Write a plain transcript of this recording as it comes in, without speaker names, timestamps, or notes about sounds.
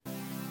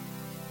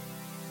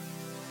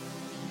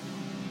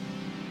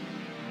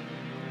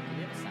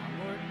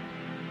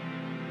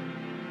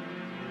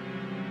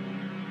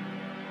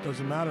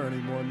Doesn't matter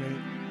anymore,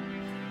 Nate.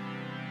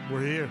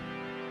 We're here.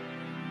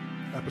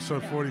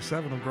 Episode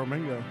 47 of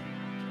Bromingo.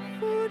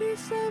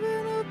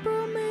 47 of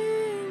Bromingo.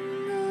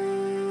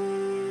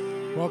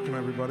 Welcome,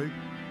 everybody.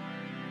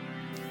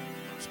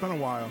 It's been a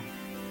while.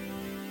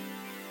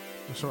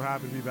 We're so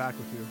happy to be back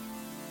with you.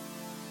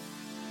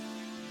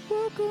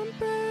 Welcome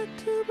back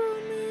to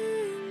Bromingo.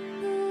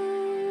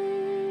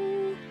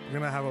 We're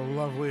going to have a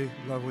lovely,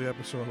 lovely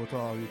episode with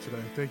all of you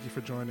today. Thank you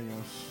for joining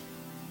us.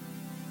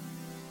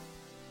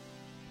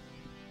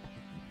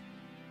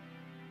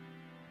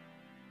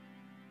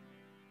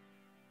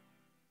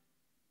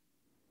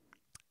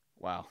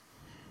 Wow.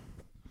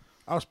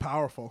 That was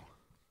powerful.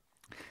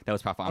 That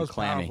was powerful. I'm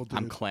clammy. Powerful,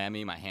 I'm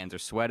clammy. My hands are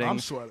sweating. I'm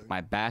sweating. My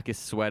back is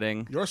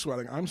sweating. You're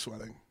sweating. I'm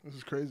sweating. This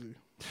is crazy.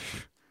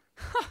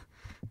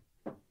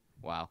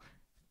 Wow.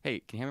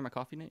 Hey, can you hand me my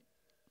coffee, Nate?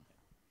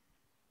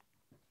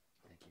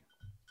 Thank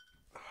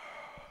you.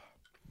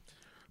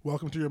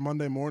 Welcome to your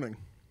Monday morning,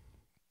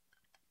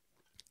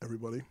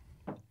 everybody.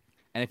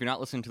 And if you're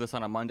not listening to this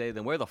on a Monday,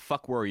 then where the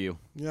fuck were you?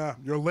 Yeah,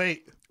 you're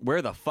late.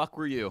 Where the fuck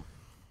were you?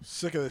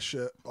 Sick of this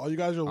shit. All you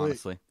guys are late.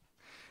 Honestly.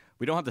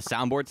 We don't have the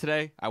soundboard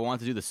today. I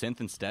wanted to do the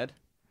synth instead.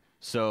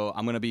 So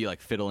I'm going to be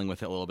like fiddling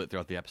with it a little bit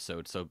throughout the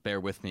episode. So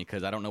bear with me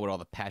because I don't know what all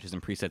the patches and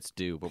presets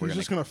do. But He's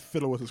just going to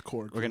fiddle with his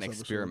Korg. We're going to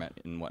experiment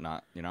and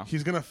whatnot, you know?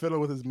 He's going to fiddle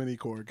with his mini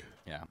Korg.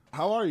 Yeah.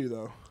 How are you,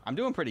 though? I'm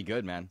doing pretty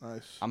good, man.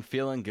 Nice. I'm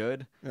feeling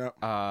good. Yeah.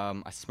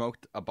 I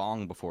smoked a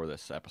bong before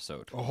this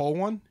episode. A whole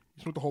one?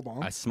 You smoked the whole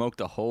bong? I smoked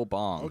a whole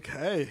bong.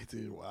 Okay,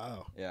 dude.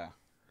 Wow. Yeah.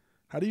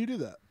 How do you do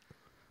that?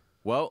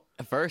 Well,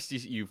 at first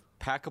you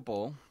pack a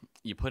bowl,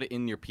 you put it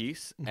in your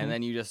piece, and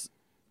then you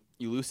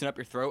loosen up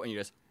your throat and you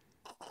just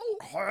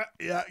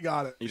Yeah,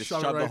 got it. you just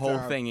Shove shove it the right whole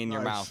down. thing in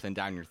your Nice. mouth and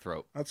down your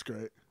throat. That's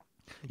great.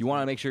 You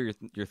want to make sure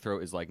your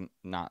throat is like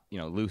not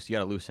loose. You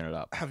got to loosen it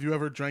up. Have you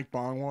ever drank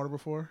bong water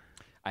before?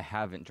 I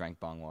haven't drank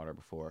bong water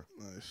before.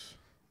 Nice.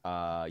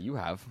 You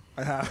have.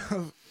 I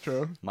have.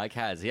 True. Mike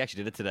has. He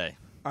actually did it today.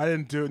 I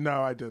didn't do it.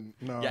 No, I didn't.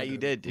 No. Yeah, I you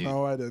didn't. did, dude.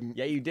 No, I didn't.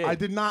 Yeah, you did. I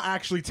did not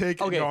actually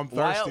take it. Okay. Yo, I'm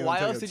thirsty. Why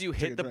else did you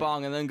hit the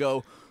bong and then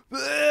go?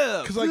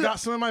 Because I got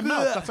some in my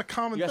mouth. That's a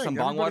common You thing. got some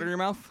bong water in your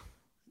mouth?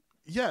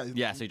 Yeah.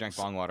 Yeah. So you drank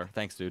bong water.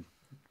 Thanks, dude.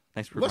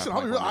 Thanks for. Listen,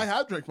 I'll be real. I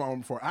have drank bong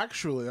before.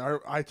 Actually,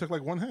 I took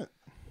like one hit,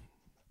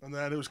 and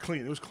then it was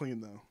clean. It was clean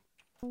though.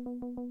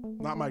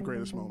 Not my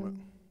greatest moment,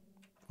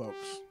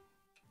 folks.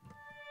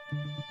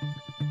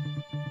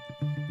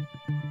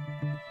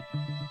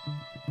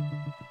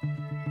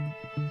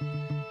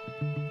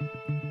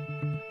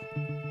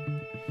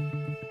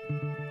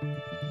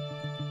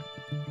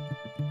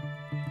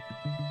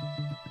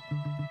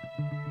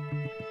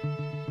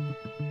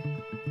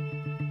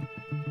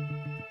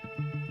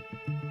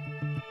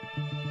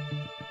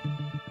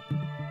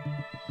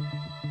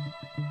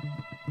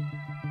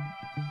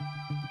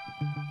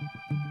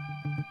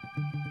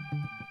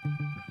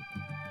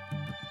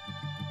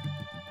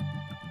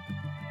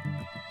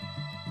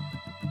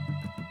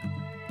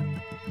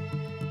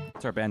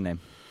 What's our band name?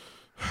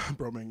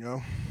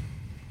 Bromingo.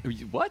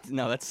 What?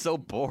 No, that's so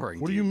boring.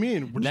 What do you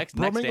mean? We're Next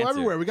just Bromingo answer.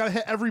 everywhere. We gotta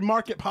hit every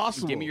market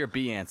possible. Give me your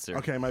B answer.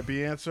 Okay, my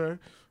B answer.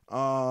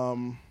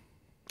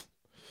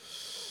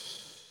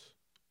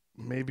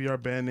 Maybe our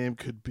band name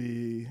could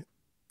be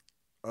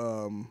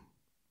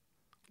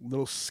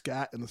Little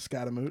Scat and the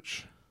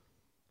Scatamooch.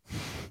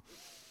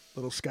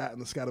 Little Scat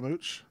and the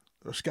Scatamooch.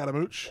 Or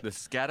Scatamooch. The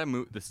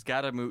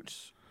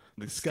Scatamooch.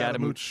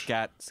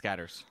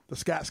 Scatters. The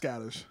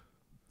Scatters.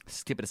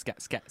 Skip it a scat.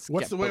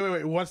 What's the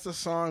wait? What's the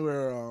song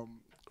where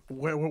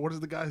what does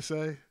the guy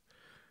say?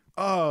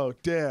 Oh,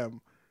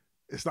 damn.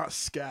 It's not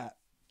scat.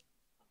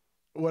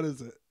 What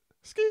is it?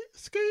 Skeet.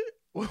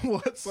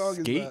 What song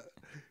Skeet? is that?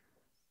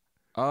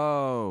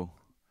 Oh,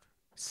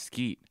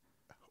 Skeet.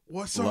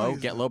 What song Low, is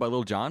Get that? Low by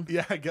Lil Jon.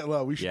 Yeah, Get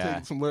Low. We should Yeah.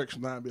 take some lyrics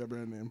from that and be our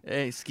band name.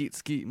 Hey, Skeet,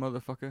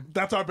 motherfucker.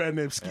 That's our band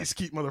name,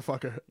 Skeet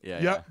motherfucker. Yeah,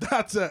 Yep,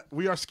 that's it.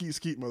 We are Skeet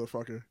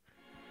motherfucker.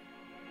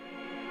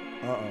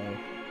 Uh-oh.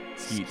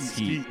 Skeet,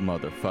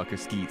 motherfucker.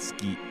 Skeet,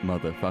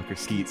 motherfucker.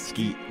 Skeet,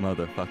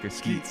 motherfucker.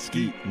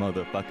 Skeet,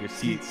 motherfucker.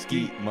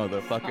 Skeet,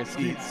 motherfucker.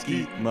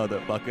 Skeet,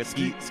 motherfucker.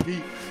 Skeet. Skeet.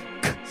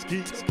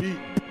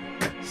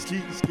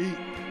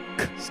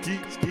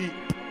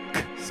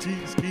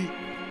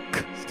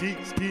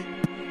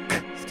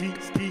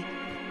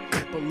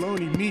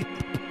 Bologna meat.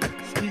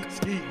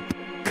 Skeet.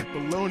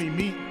 Bologna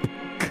meat.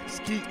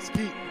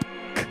 Skeet.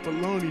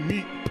 Bologna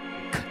meat.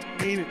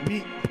 Ain't it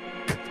neat?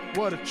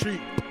 What a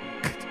treat.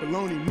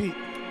 Bologna meat.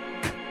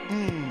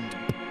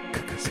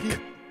 Skeet.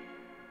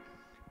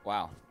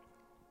 Wow.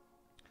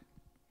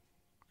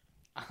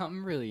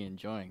 I'm really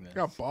enjoying this.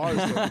 Got bars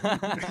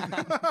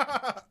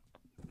though.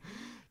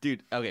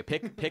 Dude, okay,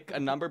 pick a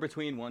number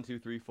between 1, 2,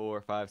 3,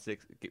 4, 5,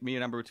 6. Give me a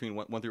number between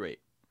 1 through 8.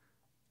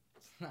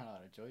 It's not a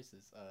lot of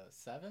choices.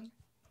 7?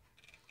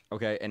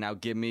 Okay, and now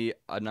give me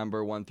a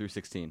number 1 through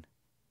 16.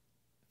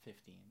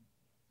 15.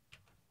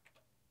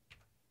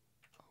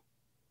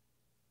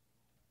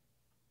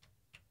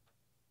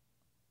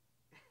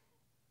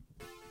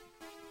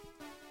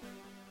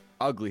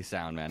 Ugly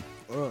sound, man.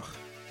 Ugh.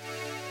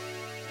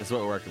 This is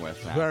what we're working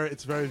with now.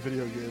 It's very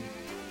video game.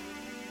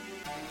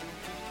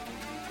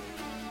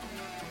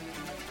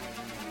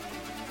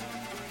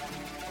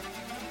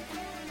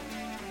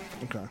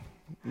 Okay,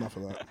 enough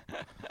of that.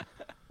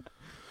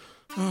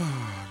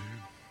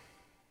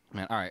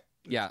 Man, all right.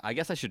 Yeah, I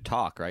guess I should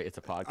talk, right? It's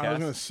a podcast. I was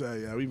gonna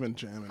say, yeah, we've been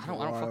jamming. I don't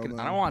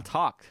want to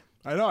talk.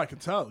 I know, I can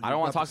tell. I don't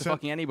want to talk to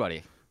fucking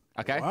anybody.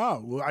 Okay.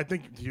 Wow. Well, I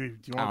think do you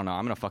want? I don't know.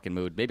 I'm in a fucking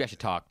mood. Maybe I should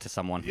talk to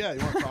someone. Yeah, you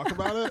want to talk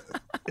about it?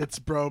 It's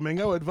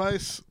Bromingo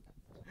advice,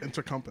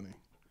 intercompany.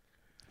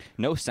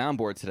 No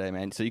soundboard today,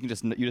 man. So you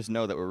just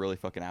know that we're really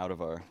fucking out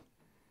of our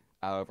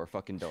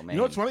fucking domain. You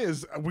know what's funny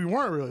is we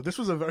weren't really. This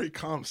was a very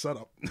calm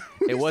setup.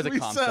 It was a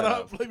calm set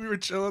setup. up like we were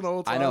chilling the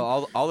whole time. I know.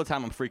 All the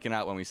time I'm freaking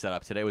out when we set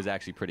up. Today was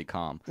actually pretty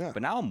calm. Yeah.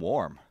 But now I'm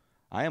warm.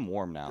 I am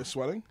warm now. You're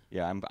sweating?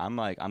 Yeah,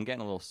 I'm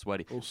getting a little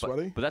sweaty. A little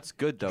sweaty? But that's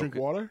good though. Drink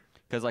water?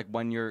 Because like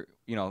when you're,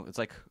 it's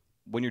like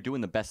when you're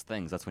doing the best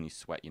things, that's when you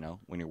sweat.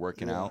 When you're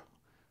working out.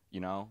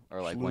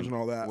 Or like losing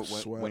all that when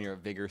sweat. you're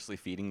vigorously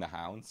feeding the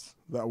hounds.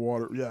 That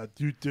water, yeah,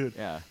 dude.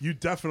 Yeah. You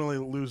definitely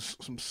lose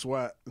some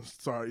sweat and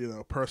start,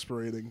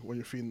 perspirating when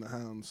you're feeding the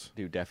hounds.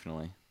 Dude,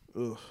 definitely.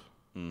 Ugh.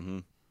 Mm-hmm.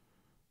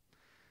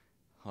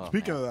 Oh,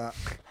 Speaking of that.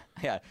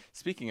 Yeah,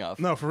 speaking of.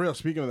 No, for real,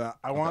 speaking of that,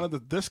 I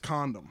wanted this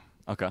condom.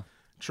 Okay.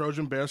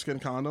 Trojan bearskin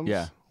condoms.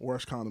 Yeah.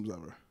 Worst condoms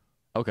ever.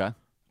 Okay.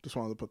 Just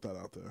wanted to put that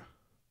out there.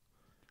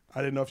 I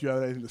didn't know if you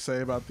had anything to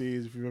say about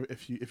these,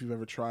 if you've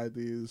ever tried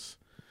these.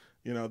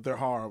 They're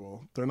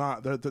horrible. They're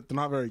not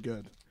very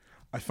good.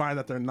 I find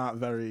that they're not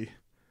very.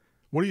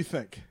 What do you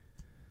think?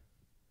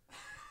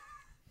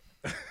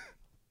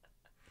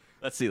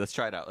 Let's see. Let's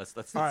try it out. Let's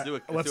All right, do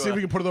it. let's see if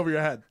we can put it over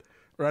your head.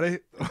 Ready?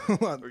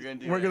 Hold on.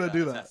 We're gonna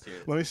do that. test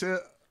here. Let me see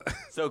it.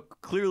 So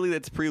clearly,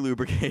 that's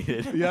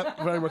pre-lubricated.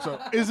 Yep, very much so.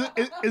 Is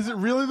it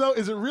really though?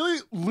 Is it really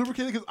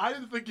lubricated? Because I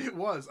didn't think it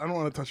was. I don't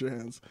want to touch your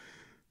hands.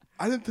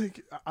 I don't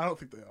think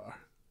they are.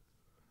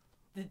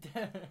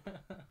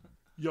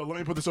 Yo, let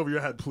me put this over your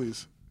head,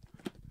 please.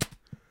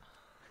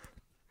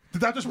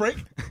 Did that just break?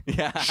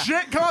 Yeah.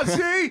 Shit, come on,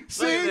 see?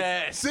 See,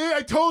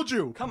 I told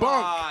you. Come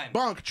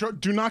Bunk.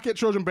 Do not get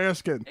Trojan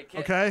bearskin,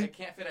 okay? It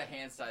can't fit a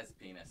hand-sized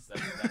penis.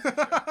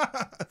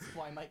 That's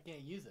why I might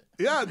can't use it.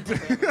 Yeah.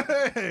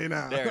 Hey,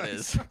 now. There it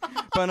is.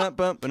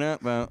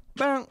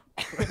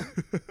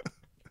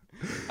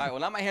 All right, well,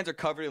 now my hands are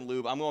covered in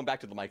lube. I'm going back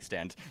to the mic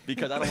stand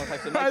because I don't want to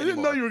touch the mic I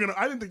didn't anymore. know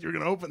I didn't think you were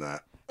gonna open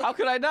that. How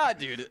could I not,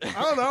 dude?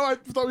 I don't know. I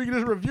thought we could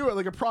just review it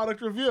like a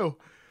product review.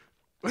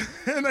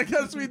 And I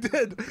guess we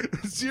did.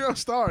 0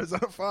 stars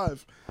out of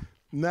 5.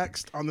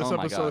 Next on this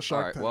episode of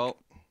Shark Tank. Well,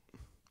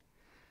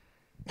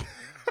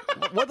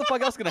 what the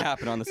fuck else gonna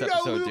happen on this you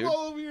episode, got lube dude? all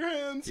over your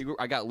hands.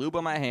 I got lube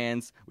on my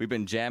hands. We've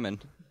been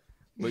jamming.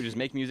 We just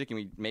make music and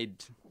we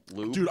made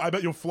lube. Dude, I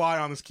bet you'll fly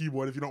on this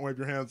keyboard if you don't wipe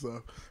your hands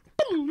though.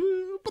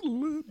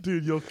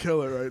 Dude, you'll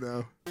kill it right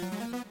now.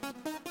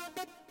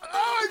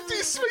 Oh,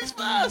 he's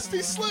fast.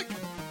 He's slick.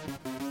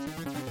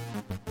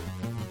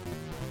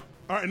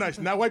 All right, nice.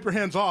 Now wipe your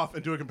hands off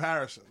and do a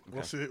comparison. Okay.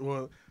 We'll see.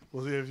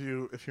 We'll see if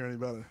you're any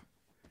better.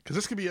 Because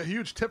this could be a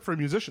huge tip for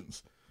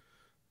musicians.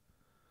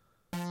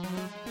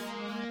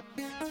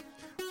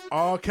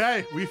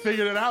 Okay, we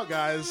figured it out,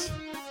 guys.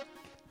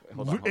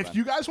 Hold on. If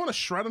you guys want to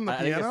shred on the I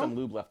think piano, there's some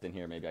lube left in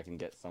here. Maybe I can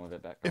get some of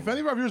it back. if any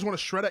of our viewers want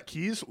to shred at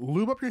keys,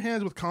 lube up your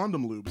hands with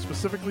condom lube,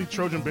 specifically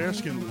Trojan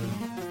bearskin lube,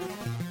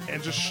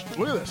 and just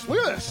look at this. Look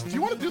at this. Do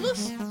you want to do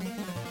this?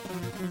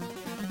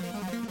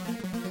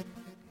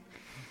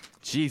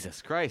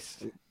 Jesus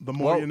Christ! The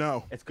more you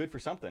know. It's good for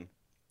something.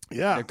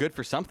 Yeah, They're good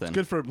for something. It's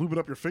good for lubing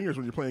up your fingers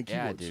when you're playing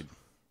keyboards. Yeah, dude.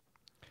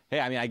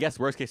 Hey, I mean, I guess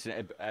worst case,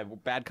 a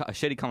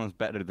shitty condom is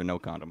better than no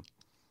condom.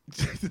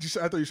 Did you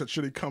say? I thought you said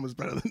shitty cum is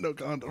better than no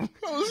condom.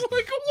 I was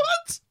like,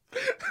 what?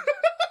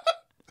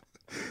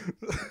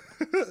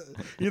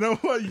 You know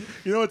what? You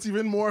know what's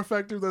even more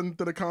effective than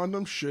a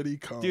condom? Shitty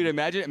cum. Dude,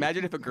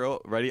 imagine if a girl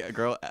ready.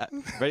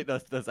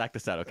 Let's act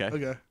this out, okay?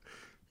 Okay.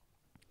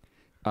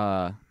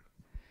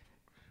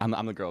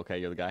 I'm the girl, okay?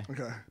 You're the guy.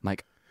 Okay.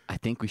 Mike, I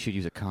think we should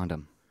use a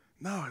condom.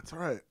 No, it's all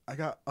right. I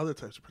got other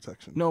types of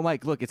protection. No,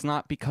 Mike, look, it's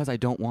not because I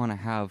don't want to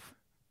have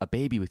a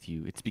baby with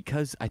you. It's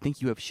because I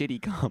think you have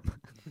shitty cum.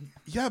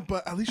 Yeah,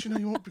 but at least you know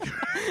you won't be.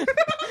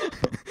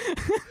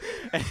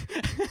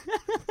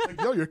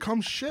 Like, yo, your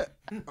cum's shit.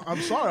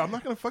 I'm sorry. I'm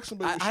not going to fuck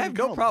somebody with I have shitty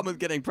no cum. problem with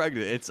getting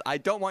pregnant. I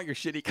don't want your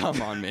shitty cum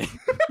on me.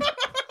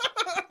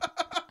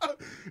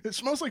 It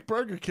smells like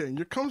Burger King.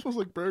 Your cum smells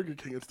like Burger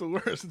King. It's the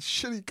worst. It's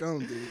shitty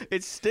cum, dude.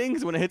 It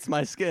stings when it hits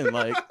my skin.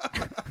 Like,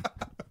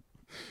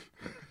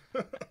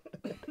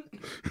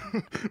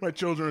 my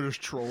children are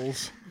just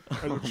trolls.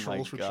 oh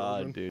my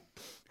god, dude.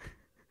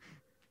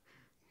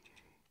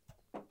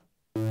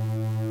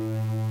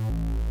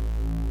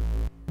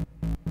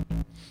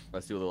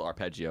 Let's do a little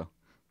arpeggio.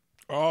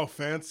 Oh,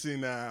 fancy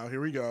now.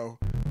 Here we go.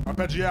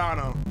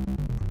 Arpeggiano.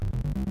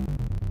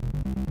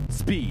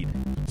 Speed.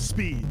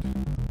 Speed.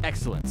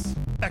 Excellence.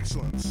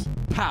 Excellence.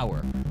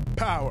 Power.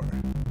 Power.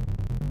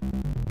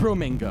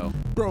 Bromingo.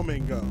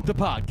 Bromingo. The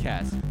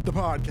podcast. The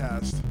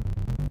podcast.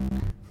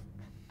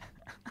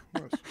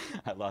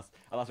 I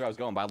I lost where I was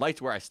going, but I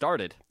liked where I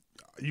started.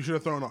 You should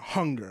have thrown a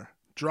hunger,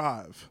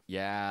 drive.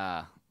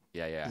 Yeah.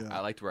 Yeah.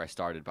 I liked where I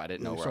started, but I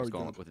didn't Yeah, know you where I was started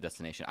going good. with the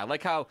destination. I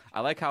like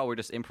how we're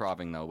just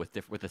improving though with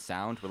the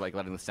sound. We're like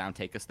letting the sound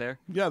take us there.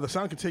 Yeah, the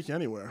sound can take you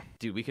anywhere.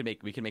 Dude, we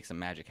can make some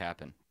magic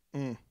happen.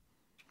 Mm.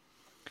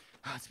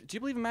 Do you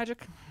believe in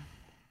magic?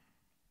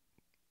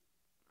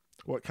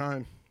 What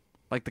kind?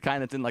 Like the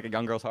kind that's in like a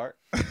young girl's heart?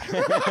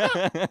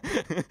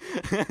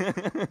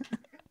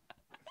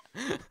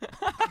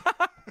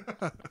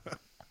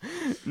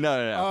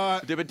 No.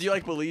 Dude, but do you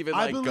like believe in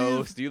like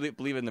ghosts? Do you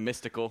believe in the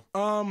mystical?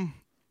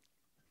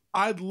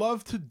 I'd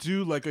love to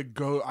do like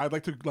I'd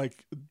like to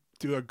like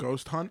do a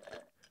ghost hunt.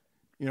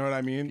 You know what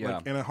I mean? Yeah.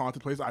 Like in a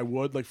haunted place, I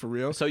would like for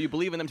real. So you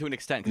believe in them to an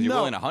extent because you're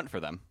No. willing to hunt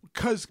for them.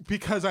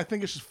 Because I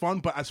think it's just fun.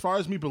 But as far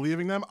as me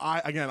believing them,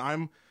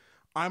 I'm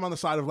on the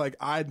side of like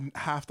I'd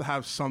have to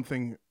have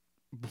something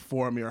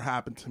before me or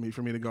happen to me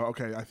for me to go,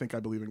 okay, I think I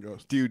believe in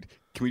ghosts. Dude,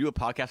 can we do a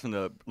podcast from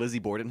the Lizzie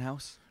Borden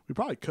house? We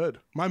probably could.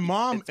 My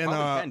mom It's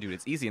probably can, dude.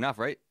 It's easy enough,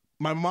 right?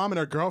 my mom and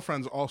her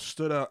girlfriends all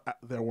stood out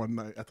there one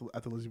night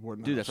at the Lizzie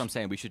Borden Dude, house. that's what I'm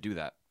saying. We should do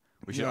that.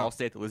 We should Yeah. all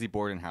stay at the Lizzie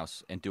Borden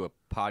house and do a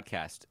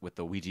podcast with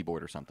the Ouija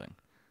board or something.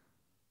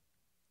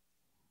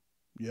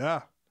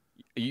 Yeah.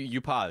 You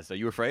paused. Are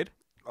you afraid?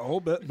 A whole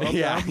bit. but I'm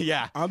Yeah, down.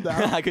 yeah. I'm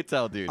down. I could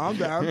tell, dude. I'm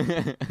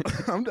down.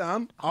 I'm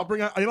down. I'll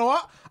bring you know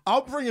what?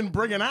 I'll bring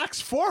an axe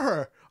for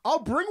her. I'll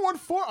bring one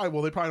for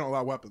well, they probably don't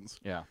allow weapons.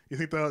 Yeah. Do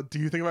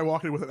you think if I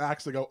walk in with an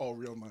axe they go, oh,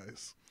 real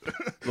nice?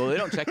 Well, they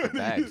don't check the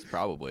bags,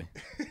 probably.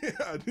 Yeah,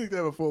 I think they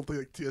have a full thing,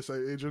 like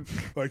TSA agent,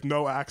 like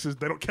no axes.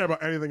 They don't care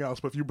about anything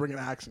else. But if you bring an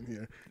axe in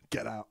here,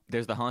 get out.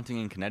 There's the Haunting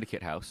in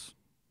Connecticut house.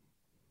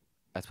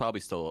 That's probably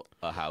still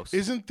a house.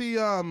 Isn't the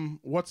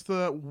what's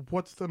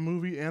the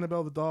movie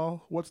Annabelle the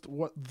doll? What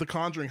the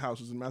Conjuring house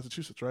is in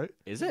Massachusetts, right?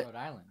 Is it? Rhode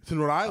Island. It's in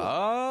Rhode Island.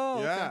 Oh,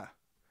 okay. Yeah.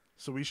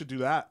 So we should do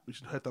that. We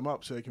should hit them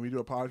up. Say, can we do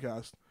a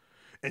podcast?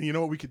 And you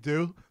know what we could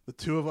do? The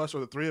two of us or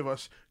the three of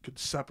us could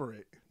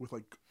separate with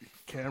like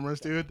cameras,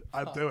 dude.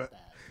 I'd do it.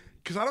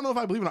 Because I don't know if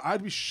I believe in it.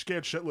 I'd be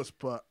scared shitless.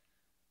 But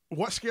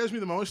what scares me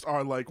the most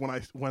are like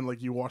when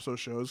like you watch those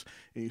shows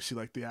and you see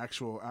like the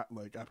actual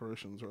like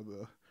apparitions or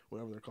the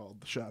whatever they're called,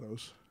 the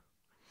shadows.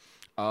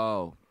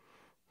 Oh.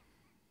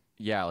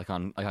 Yeah, like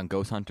on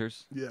Ghost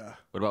Hunters. Yeah.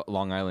 What about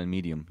Long Island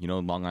Medium? You know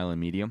Long Island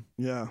Medium?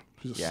 Yeah.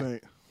 She's a Yeah.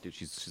 saint. Dude,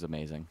 she's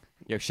amazing.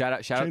 Yeah, shout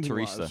out Changing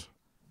Teresa. lives.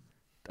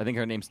 I think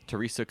her name's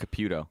Teresa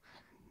Caputo.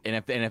 And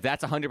if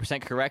that's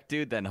 100% correct,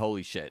 dude, then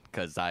holy shit,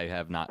 because I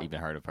have not even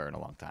heard of her in a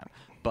long time.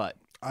 But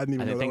I didn't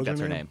even know that think was that's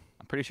her her name. name.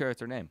 I'm pretty sure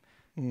it's her name.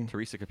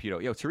 Teresa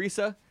Caputo. Yo,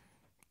 Teresa.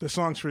 This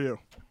song's for you.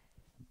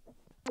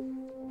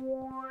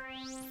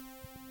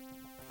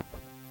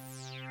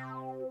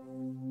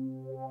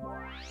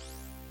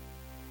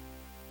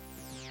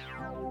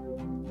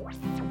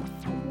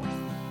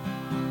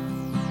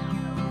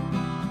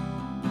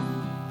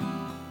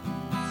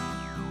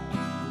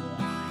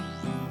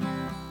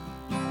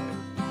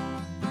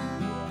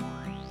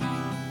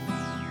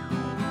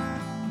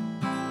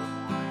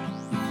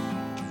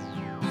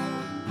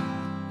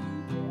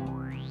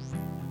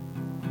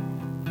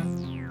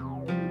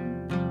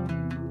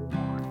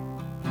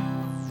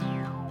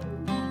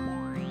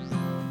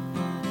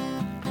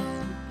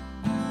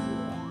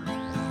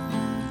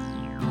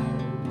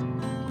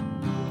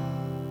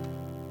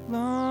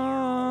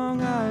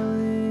 Long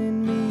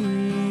Island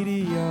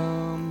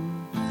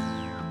Medium.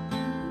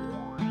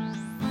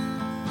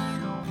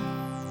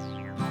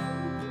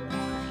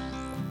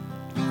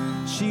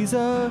 She's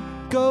a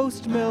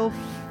ghost MILF.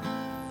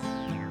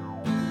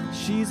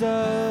 She's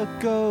a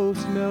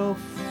ghost MILF.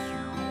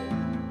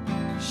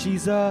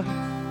 She's a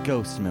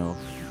ghost MILF.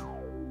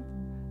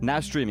 Now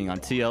streaming on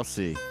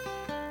TLC.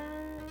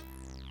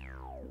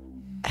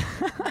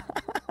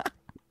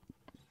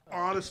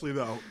 Honestly,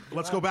 though,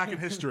 let's go back in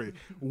history.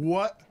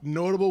 What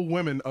notable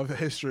women of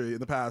history in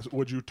the past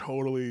would you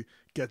totally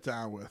get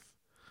down with?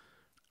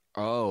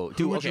 Oh, Who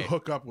dude, would okay. you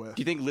hook up with?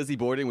 Do you think Lizzie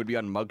Borden would be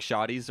on Mug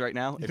Shotties right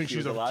now? You if think she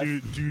she's was a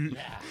alive? do you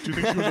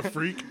think she was a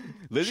freak?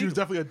 Lizzie- She was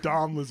definitely a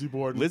dom Lizzie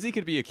Borden. Lizzie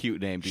could be a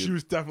cute name, dude. She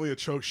was definitely a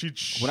choke. She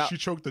When I-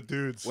 choked the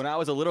dudes. When I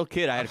was a little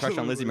kid, I had a crush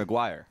on Lizzie Absolutely.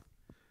 McGuire.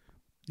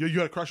 You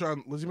had a crush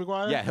on Lizzie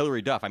McGuire? Yeah,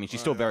 Hillary Duff. I mean,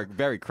 she's still very,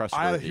 very crushworthy.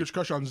 I had a huge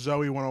crush on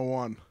Zoe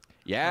 101.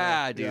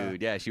 Yeah, Yeah.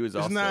 dude. Yeah, she was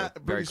Isn't also that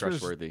very Britney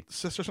Spears' crushworthy.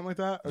 sister or something like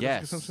that? Or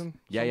Yes. Jessica Simpson?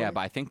 Yeah, Something yeah. like-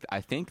 But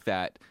I think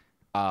that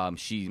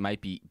she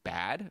might be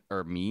bad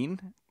or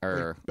mean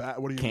or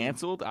What do you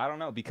canceled. I don't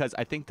know because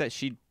I think that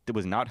she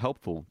was not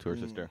helpful to her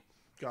sister. mean?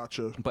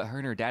 Gotcha. But her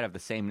and her dad have the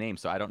same name,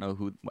 so I don't know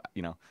who.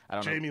 I don't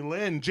know.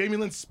 Jamie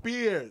Lynn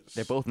Spears.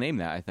 They're both named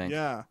that. I think.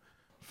 Yeah.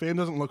 Fame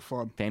doesn't look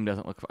fun. Fame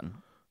doesn't look fun.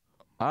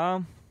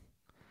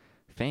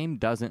 Fame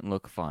doesn't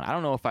look fun. I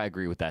don't know if I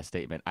agree with that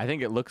statement. I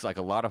think it looks like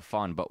a lot of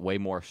fun, but way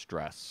more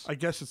stress. I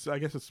guess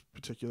it's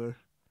particular.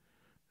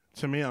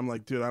 To me, I'm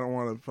like, dude, I don't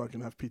want to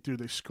fucking have Pete. Dude,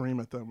 they scream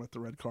at them at the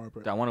red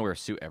carpet. I want to wear a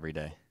suit every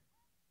day.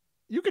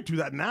 You could do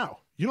that now.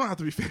 You don't have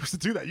to be famous to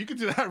do that. You could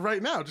do that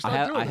right now. Just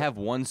start doing I it. have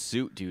one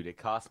suit, dude. It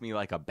cost me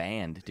like a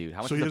band, dude.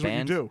 How much So is a here's what you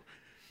band? do.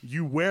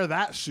 You wear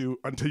that suit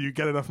until you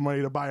get enough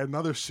money to buy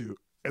another suit,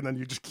 and then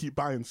you just keep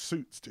buying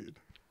suits, dude.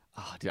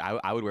 Oh, dude,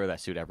 I would wear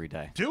that suit every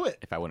day. Do it.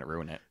 If I wouldn't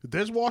ruin it.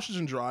 There's washers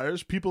and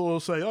dryers. People will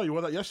say, "Oh, you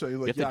wore that yesterday." You're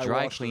like, You have yeah, to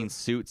dry I washed clean it.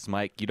 suits,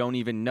 Mike. You don't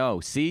even know.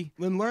 See?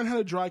 Then learn how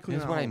to dry clean.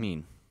 Here's at what I home.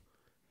 mean.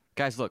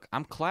 Guys, look,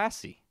 I'm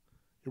classy.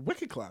 You're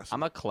wicked classy.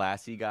 I'm a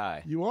classy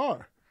guy. You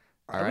are.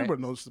 All right.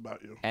 Everybody knows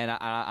about you. And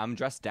I'm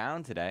dressed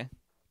down today.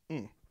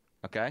 Mm.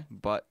 Okay?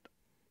 But,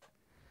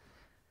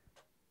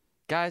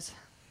 guys,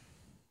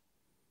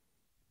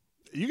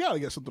 You got to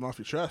get something off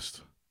your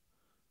chest.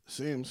 It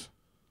seems.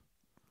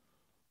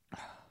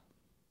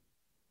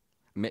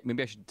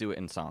 maybe I should do it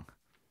in song.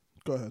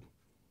 Go ahead.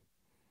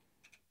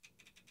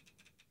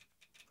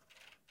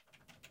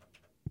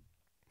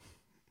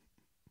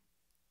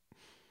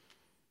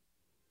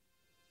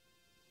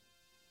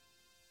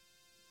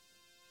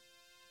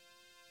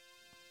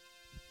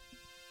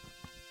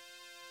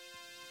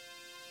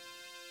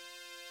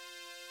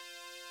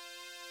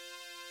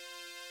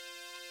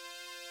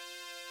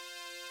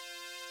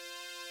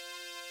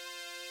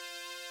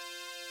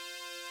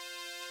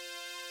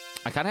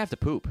 I kind of have to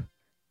poop.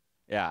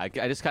 Yeah, I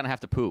just kind of have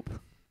to poop.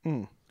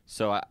 Mm.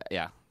 So,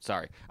 yeah,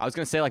 sorry. I was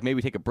going to say, like, maybe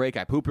we take a break.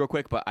 I poop real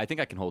quick, but I think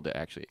I can hold it,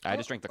 actually. I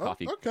just drank the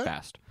coffee okay.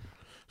 fast.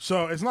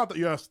 So it's not that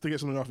you have to get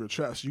something off your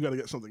chest. You got to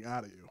get something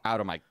out of you. Out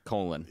of my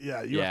colon.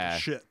 Yeah, you have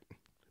to shit.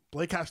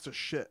 Blake has to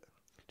shit.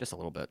 Just a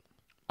little bit.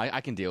 I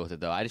can deal with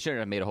it, though. I just shouldn't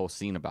have made a whole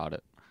scene about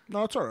it.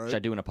 No, it's all right. Should I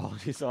do an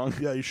apology song?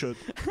 Yeah, you should.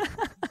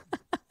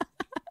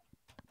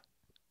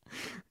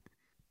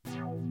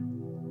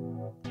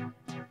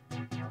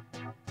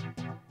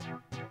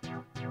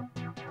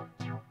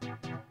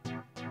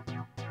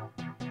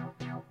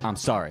 I'm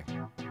sorry.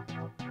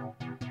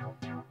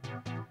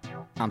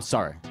 I'm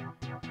sorry.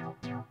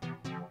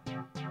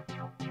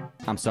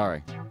 I'm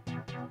sorry.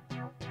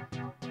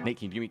 Nate,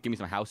 can you give me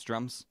some house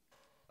drums?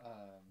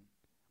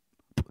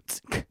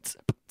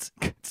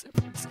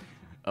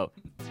 Oh.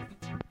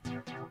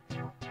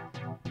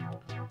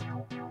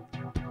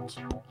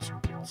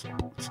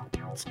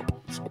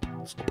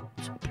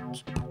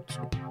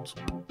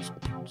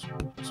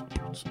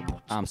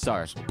 I'm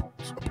sorry.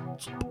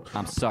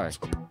 I'm sorry.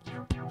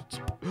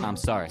 I'm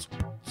sorry.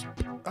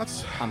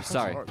 I'm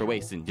sorry hard. for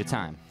wasting your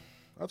time.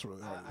 That's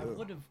really hard I to do.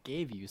 would have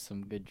gave you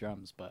some good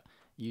drums, but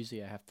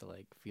usually I have to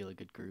like feel a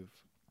good groove.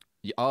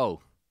 Oh,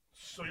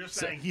 So you're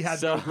saying he had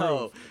so- no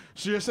groove.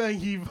 So you're saying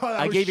he.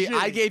 I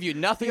gave you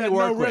nothing He to had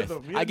work no with.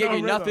 rhythm. He I had gave no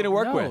you nothing to rhythm.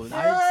 work No, with.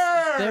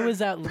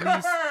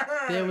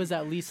 there was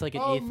at least like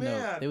an Oh, eighth note.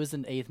 man. There was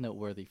an eighth note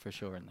worthy for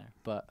sure in there,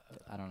 but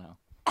I don't know.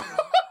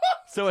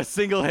 So a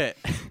single hit.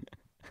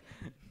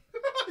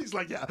 He's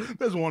like, yeah,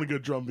 there's one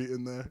good drum beat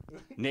in there.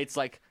 Nate's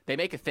like, they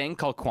make a thing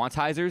called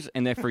quantizers,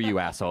 and they're for you,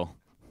 asshole.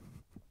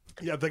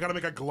 Yeah, they got to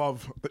make a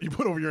glove that you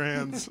put over your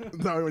hands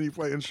now when you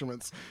play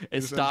instruments.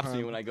 It stops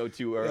me when I go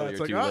too early it's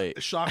or like, too late.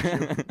 It shocks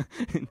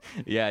you.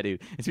 Yeah,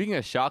 dude. And speaking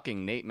of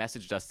shocking, Nate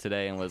messaged us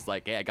today and was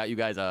like, hey, I got you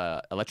guys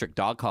electric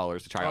dog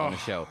collars to try out on the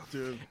show.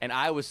 Dude. And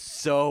I was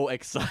so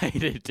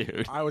excited,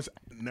 dude. I was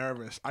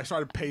nervous. I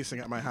started pacing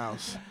at my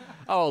house.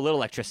 Oh, a little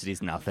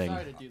electricity's nothing.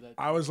 Sorry to do that.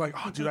 I was like,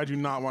 oh, dude, I do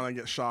not want to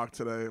get shocked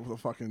today with a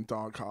fucking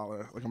dog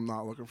collar. Like, I'm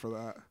not looking for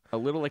that. A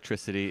little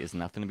electricity is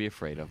nothing to be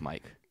afraid of,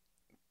 Mike.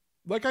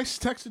 Like I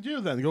texted you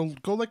then.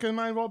 Go like a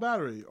 9-volt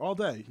battery all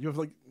day. You have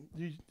like,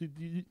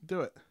 you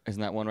do it.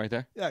 Isn't that one right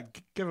there? Yeah,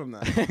 give him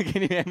that.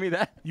 Can you hand me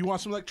that? You want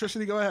some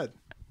electricity? Go ahead.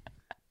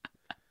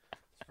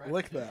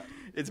 Lick that.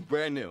 It's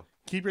brand new.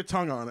 Keep your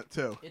tongue on it,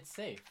 too. It's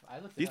safe. I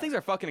looked. These things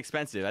are fucking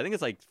expensive. I think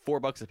it's like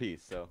 $4 a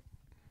piece. So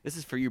this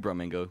is for you,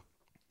 Bromingo.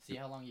 See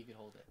how long you can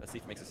hold it. Let's see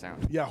if it makes a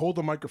sound. Yeah, hold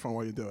the microphone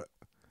while you do it.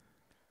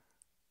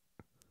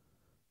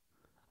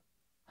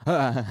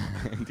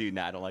 Dude,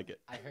 nah, I don't like it.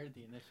 I heard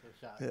the initial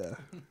shot. Yeah.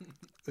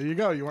 There you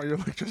go. You want your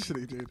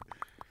electricity, dude.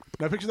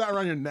 Now picture that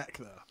around your neck,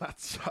 though. That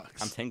sucks.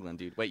 I'm tingling,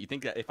 dude. Wait, you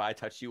think that if I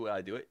touch you while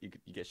I do it, you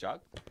get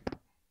shocked?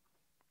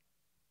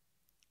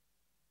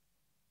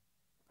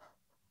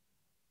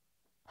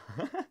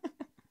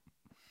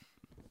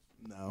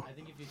 No. I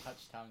think if you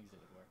touch tongues, it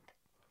would work.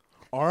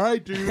 All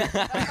right, dude.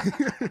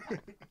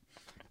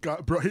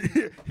 Got bro.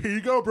 Here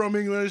you go, Brom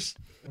English.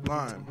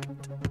 Lime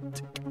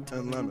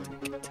and lemon.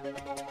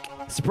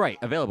 Sprite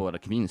available at a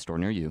convenience store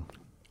near you.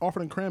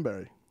 Offered in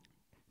cranberry.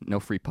 No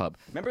free pub.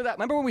 Remember that?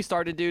 Remember when we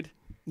started, dude?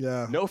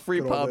 Yeah. No free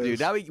good old pub, days. dude.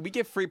 Now we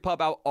give free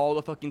pub out all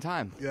the fucking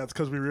time. Yeah, it's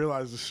because we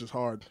realize this is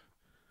hard.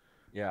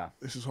 Yeah.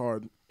 This is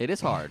hard. It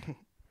is hard.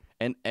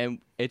 and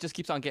it just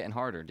keeps on getting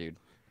harder, dude.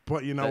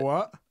 But you know But-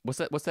 what?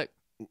 What's that?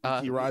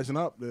 Keep rising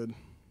up, dude.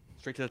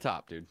 Straight to the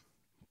top, dude.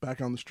 Back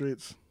on the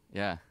streets.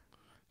 Yeah.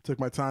 Took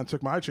my time,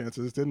 took my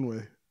chances, didn't we?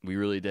 We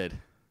really did.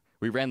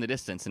 We ran the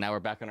distance, and now we're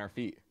back on our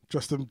feet.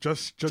 Just some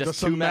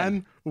two men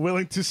men.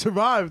 willing to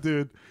survive,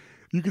 dude.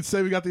 You could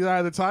say we got the eye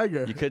of the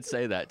tiger. You could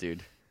say that,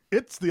 dude.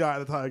 It's the eye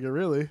of the tiger,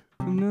 really.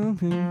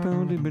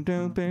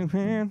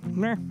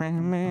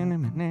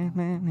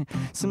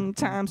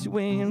 Sometimes you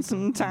win,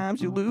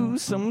 sometimes you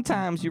lose,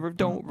 sometimes you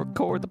don't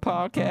record the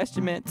podcast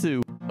you meant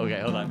to. Okay,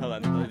 hold on.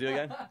 Let me do it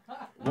again.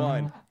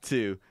 1,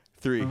 2,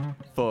 3,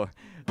 4.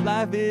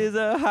 Life is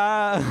a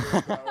high.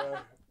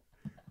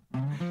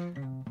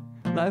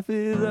 Life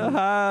is a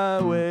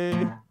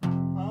highway.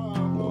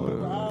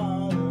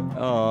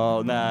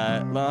 All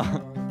night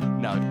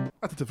long. No.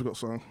 That's a difficult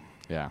song.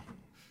 Yeah.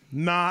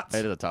 Not.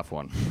 It is a tough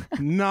one.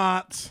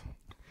 Not.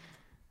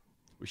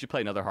 We should play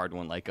another hard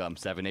one like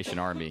Seven Nation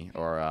Army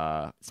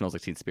or Smells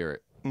Like Teen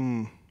Spirit.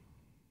 Go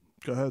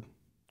ahead.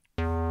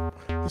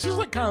 This is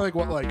like kind of like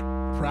what like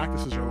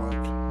practices are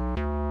like.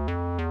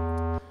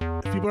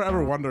 If people are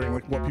ever wondering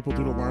like what people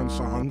do to learn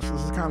songs,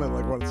 this is kind of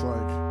like what it's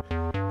like.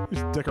 You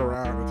just dick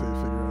around until you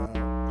figure it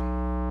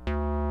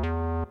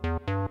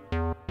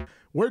out.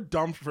 We're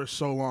dumb for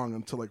so long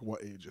until like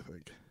what age you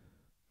think?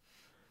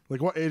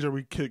 Like what age are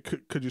we?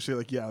 Could you say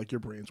like yeah, like your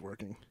brain's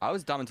working? I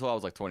was dumb until I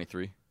was like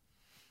 23.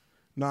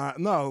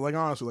 No, like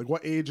honestly, like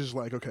what age is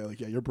like okay, like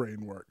yeah, your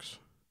brain works.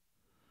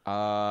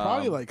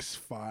 Probably like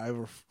 5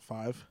 or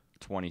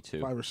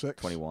 22. 5 or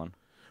 6. 21.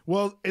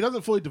 Well, it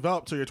doesn't fully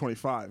develop till you're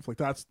 25. Like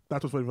that's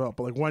what's fully developed.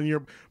 But like when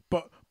you're,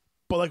 but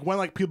like when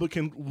like people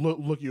can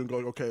look at you and go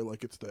like, okay,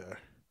 like it's there,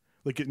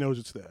 like it knows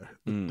it's there.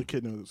 The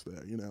kid knows it's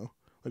there. You know,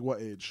 like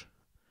what age?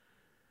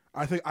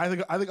 I think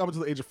up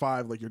until the age of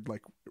 5, like you're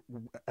like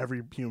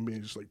every human being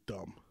is just like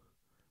dumb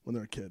when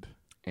they're a kid.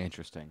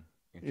 Interesting.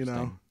 You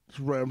know, just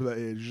right up to that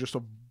age, you're just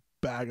a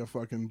bag of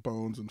fucking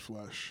bones and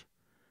flesh.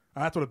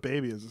 That's what a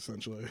baby is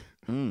essentially.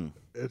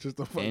 It's just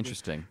a fucking.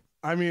 Interesting.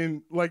 I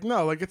mean, like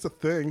no, like it's a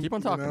thing. Keep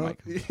on talking, you know?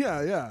 Mike.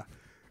 Yeah.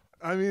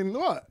 I mean,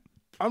 what?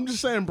 I'm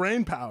just saying,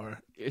 brain power.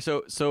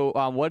 So,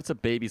 what's a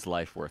baby's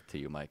life worth to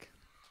you, Mike?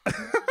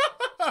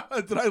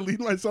 Did I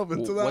lead myself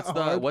into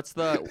that? What's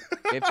the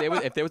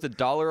if there was a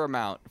dollar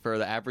amount for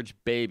the average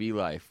baby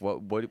life,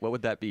 what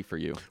would that be for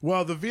you?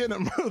 Well, the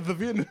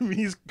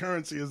Vietnamese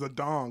currency is a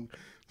dong.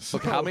 So.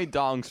 Look, how many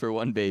dongs for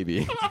one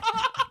baby?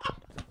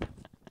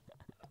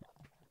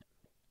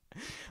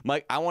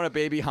 Mike, I want a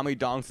baby. How many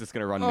dongs is this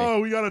gonna run me? Oh,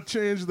 we gotta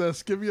change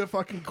this. Give me a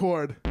fucking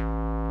cord.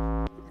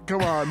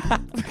 Come on,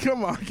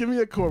 come on. Give me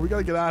a cord. We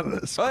gotta get out of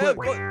this. No,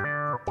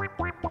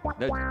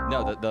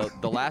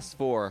 the last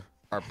 4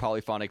 are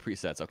polyphonic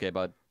presets. Okay,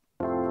 bud.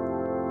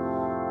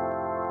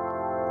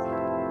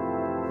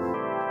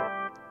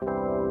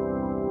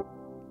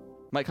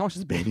 Mike, how much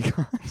does a baby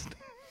cost?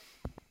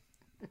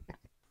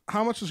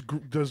 How much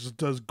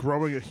does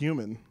growing a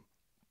human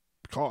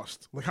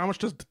cost? Like, how much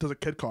does a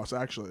kid cost?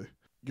 Actually,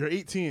 you're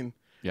 18.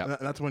 Yeah, and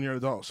that's when you're an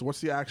adult. So, what's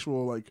the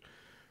actual like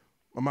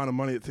amount of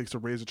money it takes to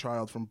raise a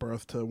child from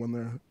birth to when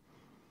they're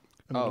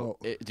an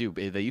adult? Dude,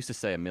 they used to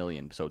say $1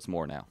 million, so it's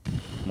more now,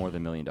 more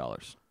than $1 million.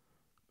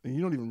 And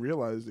you don't even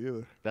realize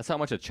either. That's how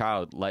much a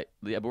child like.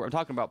 Yeah, but we're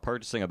talking about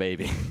purchasing a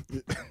baby.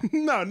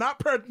 No.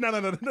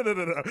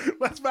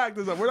 Let's back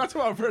this up. We're not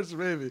talking about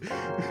purchasing a baby.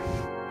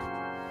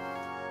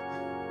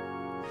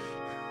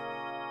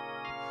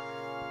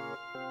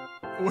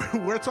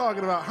 We're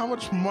talking about how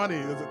much money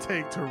does it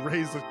take to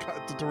raise a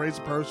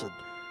person,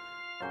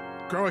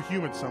 grow a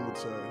human. Some would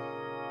say,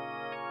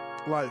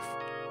 life,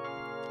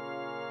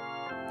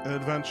 an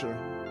adventure,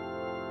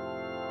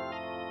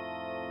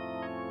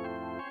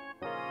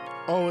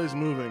 always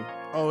moving,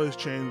 always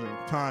changing.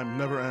 Time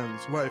never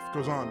ends. Life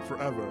goes on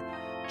forever.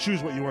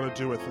 Choose what you want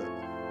to do with it.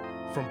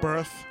 From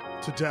birth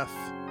to death,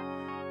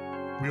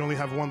 we only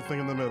have one thing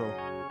in the middle.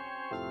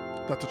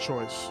 That's a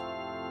choice.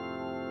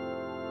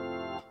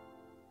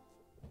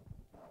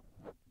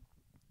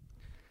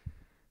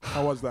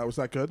 How was that? Was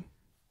that good?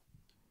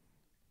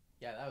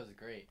 Yeah, that was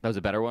great. That was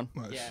a better one?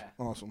 Nice. Yeah.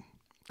 Awesome.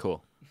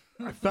 Cool.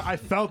 I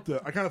felt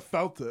it. I kind of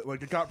felt it.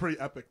 Like, it got pretty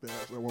epic there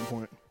at one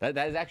point. That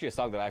is actually a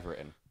song that I've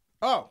written.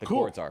 Oh, The cool.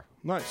 chords are.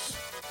 Nice.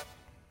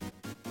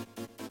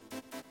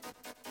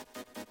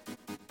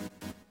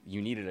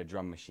 You needed a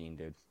drum machine,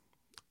 dude.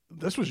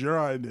 This was your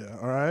idea,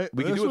 all right?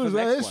 We can do it for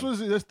the next one.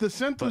 The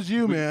synth was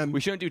you, man. We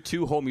shouldn't do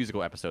 2 whole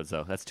musical episodes,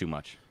 though. That's too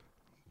much.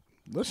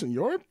 Listen,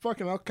 you're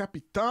fucking El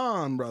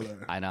Capitan,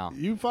 brother. I know.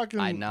 You fucking.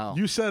 I know.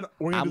 You said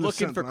we're gonna I'm do the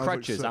looking synth, for and I was like,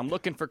 crutches. sick. I'm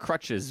looking for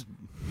crutches.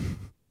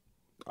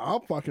 I'll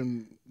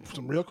fucking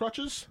some real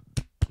crutches.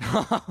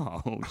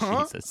 Oh,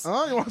 Huh? Jesus.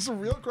 You want some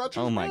real crutches?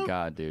 Oh, my bro?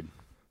 God, dude.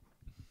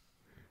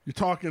 You're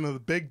talking to the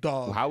big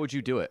dog. How would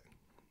you do it?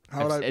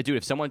 How would I? Dude,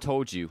 if someone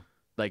told you,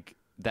 like,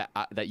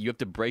 that you have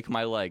to break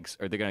my legs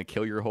or they're going to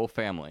kill your whole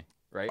family,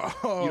 right?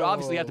 You'd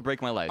obviously have to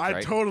break my legs, I'd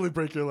right? totally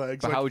break your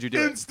legs. But like, how would you do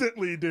it?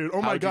 Instantly, dude.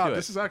 Oh How my would you God, do it?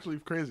 this is actually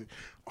crazy.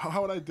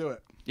 How would I do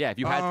it? Yeah, if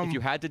you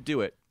had to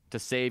do it to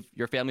save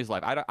your family's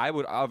life, I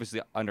would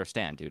obviously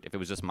understand, dude. If it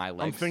was just my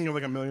legs, I'm thinking of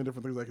like a million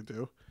different things I could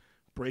do.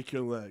 Break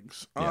your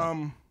legs.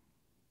 Yeah.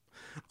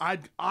 I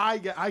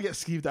get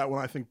skeeved at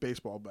when I think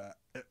baseball bat.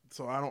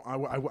 So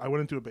I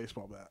wouldn't do a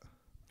baseball bat.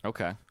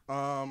 Okay.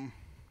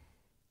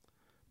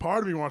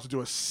 Part of me wants to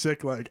do a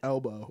sick like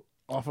elbow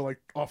off of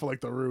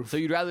the roof. So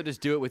you'd rather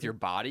just do it with your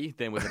body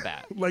than with a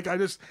bat? Like I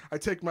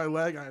take my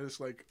leg and I just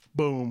like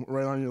boom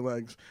right on your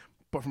legs,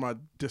 but from a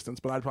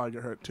distance. But I'd probably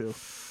get hurt too.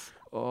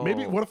 Oh.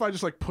 Maybe what if I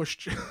just like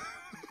pushed you,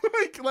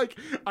 like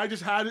I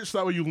just had it so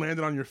that way you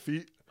landed on your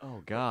feet.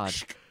 Oh God.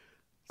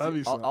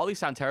 That'd be all these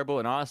sound terrible,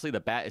 and honestly, the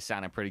bat is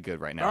sounding pretty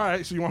good right now. All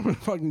right, so you want me to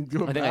fucking do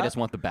a I think bat? I just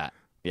want the bat.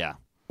 Yeah.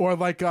 Or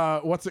like,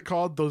 what's it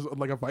called? Those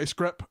like a vice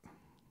grip.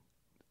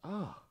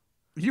 Oh.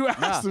 You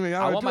asked me.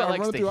 I want my I'll legs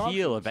run to through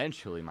heal options.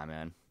 eventually, my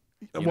man.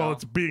 Well, You know?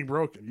 it's being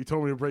broken. You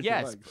told me to break your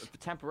Yes, legs.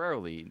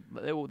 temporarily.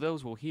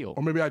 Those will heal.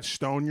 Or maybe I'd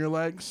stone your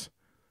legs,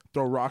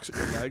 throw rocks at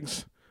your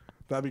legs.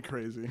 That'd be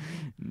crazy.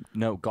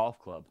 No, golf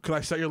club. Could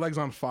I set your legs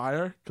on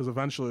fire? Because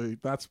eventually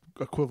that's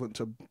equivalent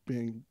to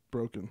being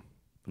broken.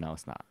 No,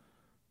 it's not.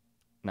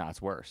 No,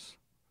 it's worse.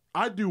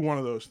 I'd do one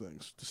of those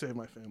things to save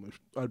my family.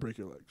 I'd break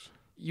your legs.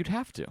 You'd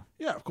have to.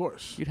 Yeah, of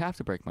course. You'd have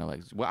to break my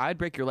legs. Well, I'd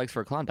break your legs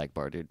for a Klondike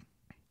bar, dude.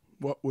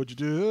 What would you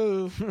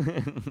do?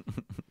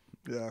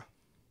 Yeah.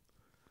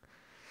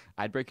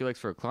 I'd break your legs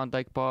for a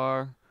Klondike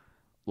bar,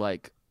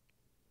 like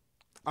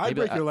I'd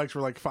maybe break your legs for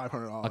like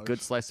 $500. a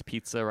good slice of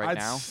pizza right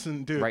now.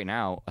 Dude, Right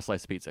now, a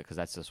slice of pizza, because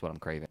that's just what I'm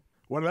craving.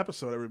 what an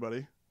episode,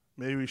 everybody.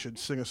 Maybe we should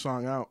sing a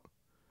song out.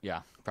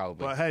 Yeah,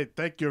 probably. But hey,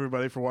 thank you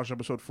everybody for watching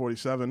episode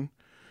 47.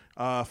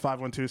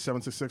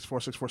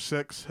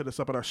 512-766-4646. Hit us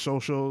up at our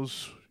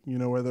socials. You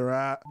know where they're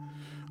at.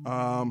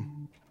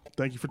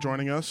 Thank you for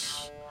joining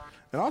us.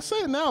 And I'll say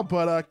it now,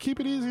 but keep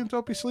it easy and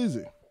don't be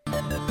sleazy.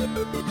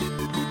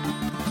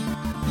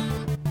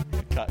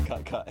 Cut.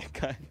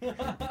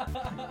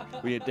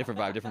 We had different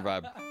vibe. You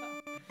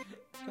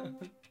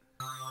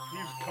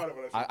just cut it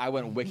when I I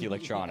went wiki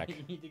electronic. You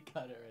need to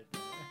cut it right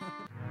there.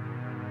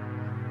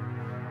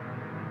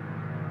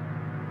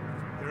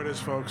 There it is,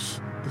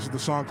 folks. This is the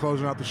song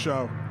closing out the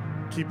show.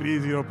 Keep it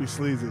easy, don't be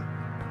sleazy.